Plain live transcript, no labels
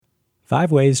5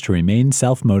 ways to remain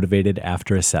self-motivated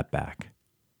after a setback.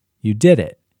 You did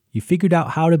it. You figured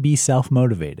out how to be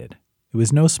self-motivated. It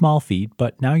was no small feat,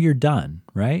 but now you're done,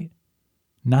 right?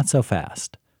 Not so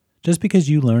fast. Just because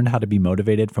you learned how to be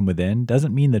motivated from within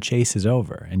doesn't mean the chase is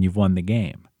over and you've won the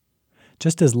game.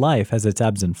 Just as life has its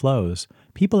ebbs and flows,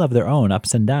 people have their own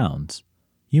ups and downs.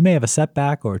 You may have a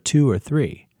setback or 2 or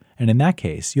 3, and in that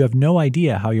case, you have no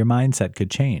idea how your mindset could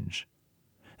change.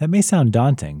 That may sound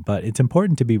daunting, but it's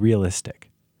important to be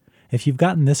realistic. If you've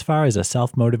gotten this far as a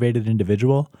self-motivated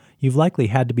individual, you've likely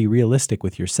had to be realistic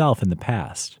with yourself in the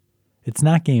past. It's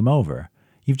not game over.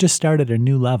 You've just started a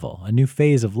new level, a new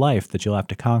phase of life that you'll have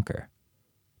to conquer.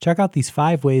 Check out these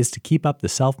 5 ways to keep up the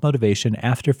self-motivation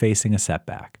after facing a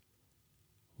setback.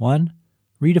 1.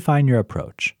 Redefine your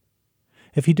approach.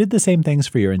 If you did the same things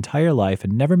for your entire life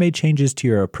and never made changes to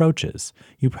your approaches,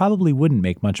 you probably wouldn't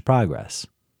make much progress.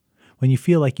 When you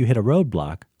feel like you hit a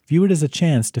roadblock, view it as a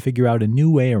chance to figure out a new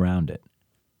way around it.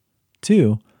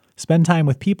 2. Spend time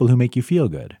with people who make you feel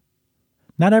good.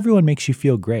 Not everyone makes you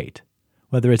feel great.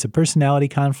 Whether it's a personality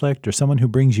conflict or someone who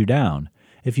brings you down,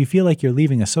 if you feel like you're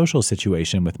leaving a social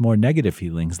situation with more negative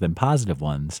feelings than positive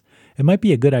ones, it might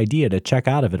be a good idea to check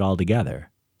out of it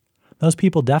altogether. Those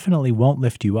people definitely won't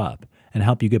lift you up and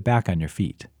help you get back on your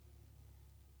feet.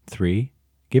 3.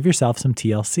 Give yourself some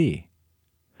TLC.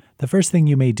 The first thing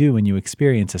you may do when you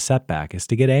experience a setback is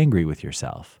to get angry with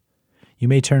yourself. You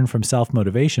may turn from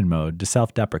self-motivation mode to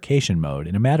self-deprecation mode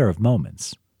in a matter of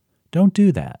moments. Don't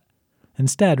do that.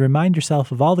 Instead, remind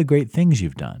yourself of all the great things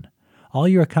you've done, all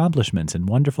your accomplishments and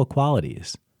wonderful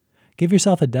qualities. Give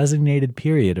yourself a designated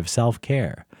period of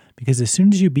self-care, because as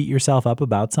soon as you beat yourself up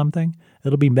about something,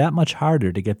 it'll be that much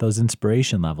harder to get those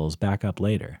inspiration levels back up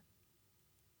later.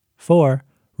 4.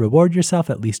 Reward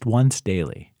yourself at least once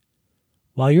daily.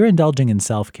 While you're indulging in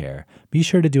self-care, be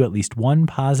sure to do at least one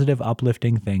positive,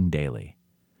 uplifting thing daily.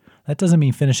 That doesn't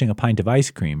mean finishing a pint of ice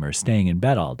cream or staying in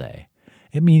bed all day.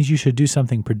 It means you should do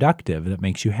something productive that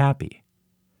makes you happy.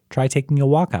 Try taking a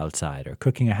walk outside or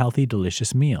cooking a healthy,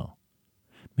 delicious meal.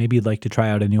 Maybe you'd like to try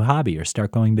out a new hobby or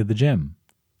start going to the gym.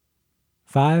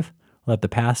 5. Let the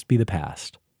past be the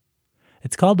past.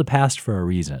 It's called the past for a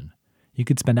reason. You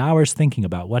could spend hours thinking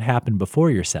about what happened before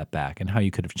your setback and how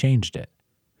you could have changed it.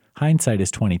 Hindsight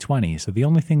is 20/20, so the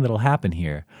only thing that'll happen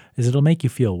here is it'll make you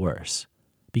feel worse.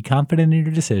 Be confident in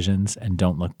your decisions and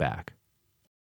don't look back.